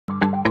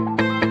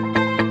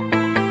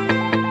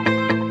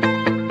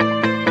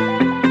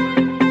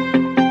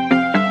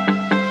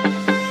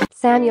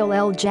Samuel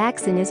L.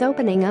 Jackson is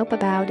opening up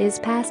about his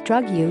past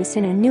drug use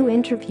in a new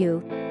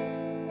interview.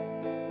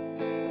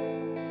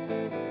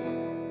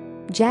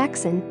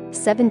 Jackson,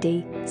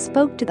 70,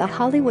 spoke to The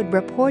Hollywood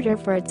Reporter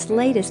for its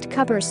latest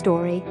cover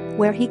story,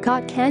 where he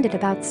got candid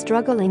about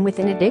struggling with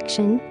an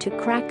addiction to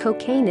crack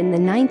cocaine in the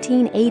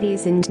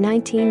 1980s and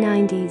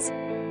 1990s.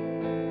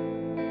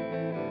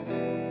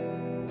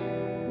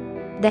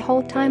 "The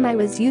whole time I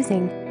was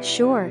using,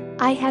 sure,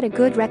 I had a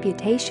good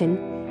reputation,"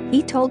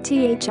 he told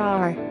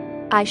THR.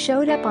 "I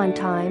showed up on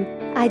time,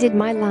 I did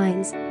my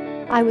lines.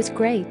 I was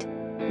great.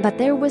 But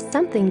there was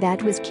something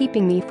that was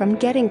keeping me from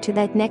getting to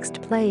that next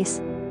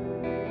place."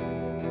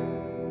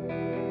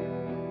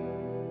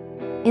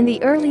 In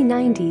the early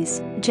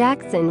 90s,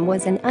 Jackson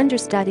was an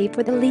understudy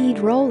for the lead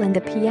role in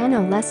The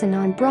Piano Lesson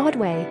on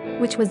Broadway,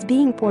 which was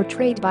being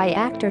portrayed by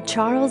actor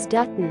Charles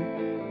Dutton.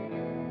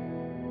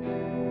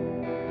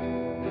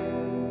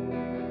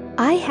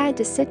 "I had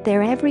to sit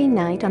there every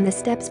night on the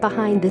steps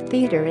behind the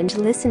theater and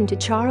listen to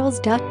Charles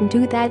Dutton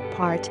do that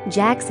part,"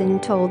 Jackson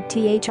told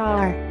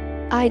THR.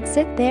 "I'd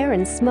sit there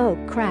and smoke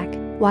crack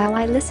while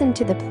I listened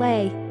to the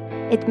play.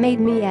 It made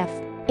me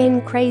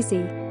f***ing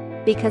crazy.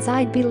 Because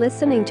I'd be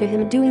listening to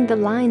him doing the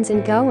lines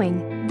and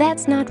going,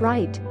 that's not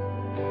right."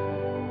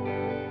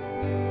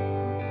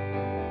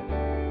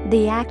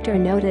 The actor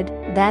noted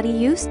that he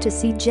used to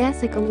see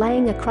Jessica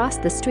Lange across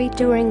the street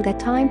during that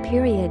time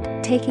period,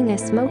 taking a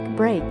smoke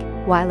break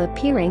while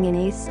appearing in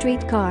a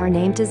streetcar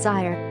named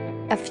Desire.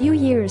 A few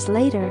years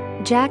later,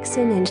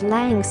 Jackson and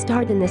Lange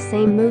starred in the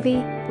same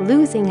movie,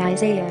 Losing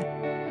Isaiah.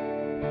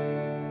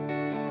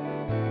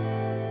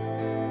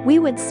 "We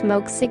would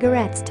smoke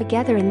cigarettes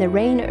together in the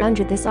rain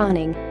under this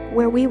awning,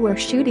 where we were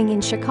shooting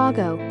in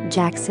Chicago,"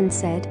 Jackson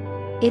said.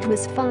 "It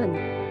was fun.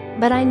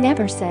 But I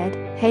never said,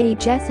 'Hey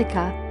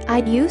Jessica, I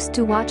used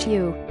to watch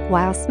you,'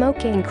 while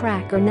smoking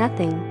crack or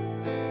nothing."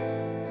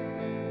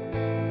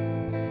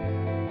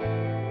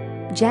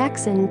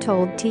 Jackson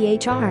told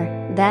THR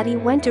that he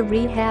went to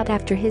rehab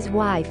after his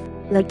wife,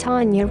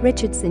 LaTanya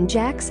Richardson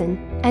Jackson,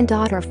 and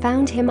daughter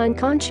found him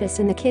unconscious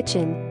in the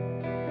kitchen.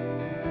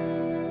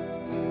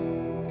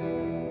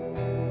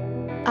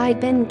 "I'd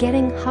been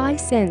getting high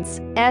since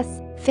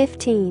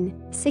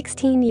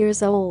 16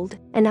 years old,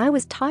 and I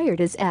was tired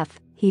as F,"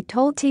 he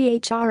told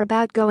THR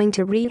about going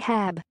to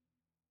rehab.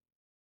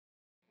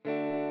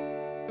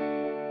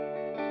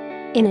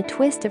 In a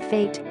twist of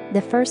fate,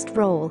 the first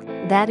role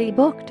that he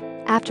booked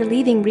after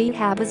leaving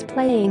rehab was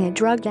playing a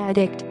drug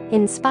addict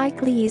in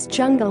Spike Lee's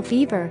Jungle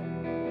Fever.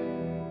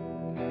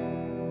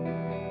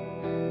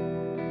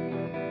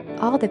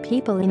 "All the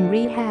people in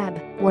rehab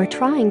were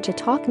trying to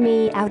talk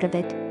me out of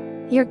it.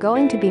 'You're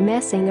going to be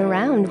messing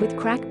around with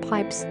crack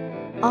pipes.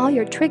 All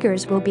your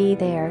triggers will be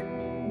there.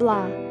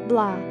 Blah,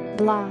 blah,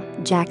 blah,"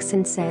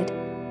 Jackson said.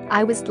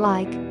 "I was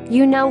like,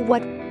 you know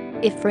what?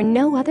 If for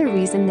no other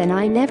reason than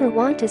I never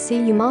want to see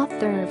you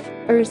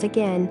motherfuckers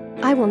again,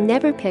 I will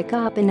never pick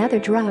up another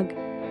drug.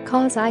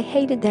 'Cause I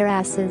hated their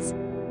asses."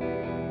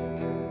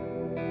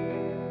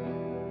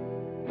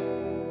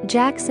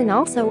 Jackson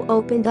also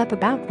opened up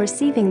about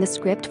receiving the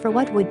script for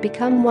what would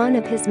become one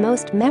of his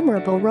most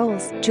memorable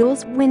roles,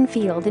 Jules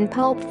Winfield in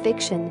Pulp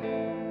Fiction.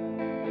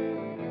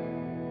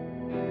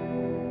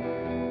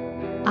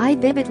 "I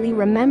vividly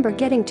remember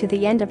getting to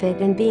the end of it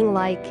and being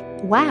like,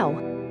 wow.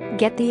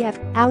 Get the F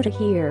out of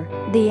here,"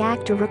 the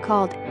actor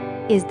recalled.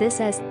 "Is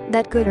this as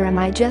that good or am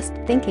I just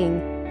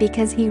thinking,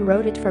 because he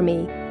wrote it for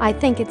me, I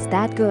think it's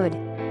that good?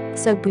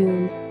 So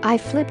boom, I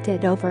flipped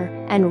it over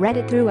and read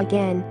it through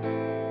again."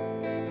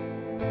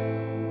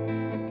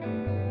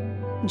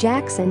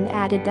 Jackson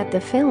added that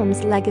the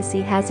film's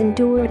legacy has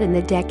endured in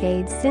the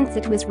decades since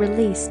it was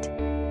released.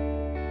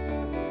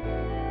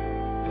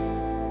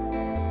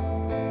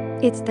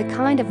 "It's the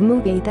kind of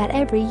movie that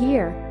every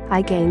year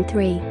I gain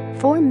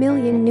 3-4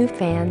 million new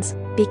fans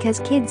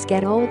because kids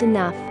get old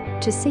enough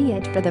to see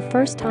it for the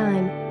first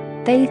time.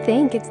 They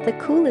think it's the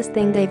coolest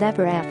thing they've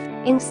ever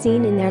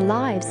seen in their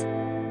lives.